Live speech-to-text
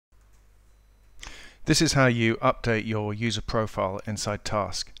This is how you update your user profile inside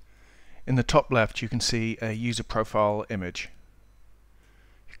Task. In the top left you can see a user profile image.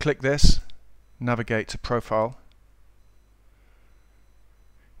 You click this, navigate to Profile.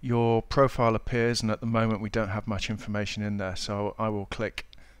 Your profile appears, and at the moment we don't have much information in there, so I will click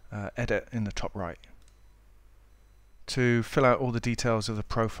Edit in the top right. To fill out all the details of the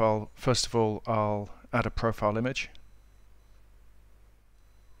profile, first of all I'll add a profile image.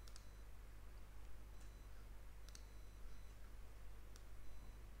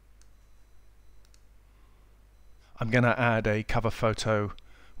 I'm going to add a cover photo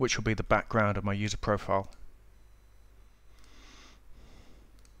which will be the background of my user profile.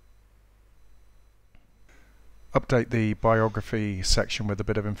 Update the biography section with a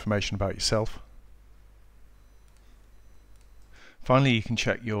bit of information about yourself. Finally, you can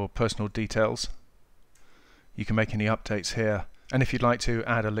check your personal details. You can make any updates here, and if you'd like to,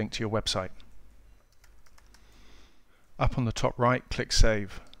 add a link to your website. Up on the top right, click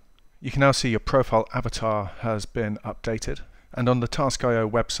Save. You can now see your profile avatar has been updated, and on the Task.io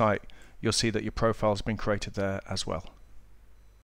website you'll see that your profile has been created there as well.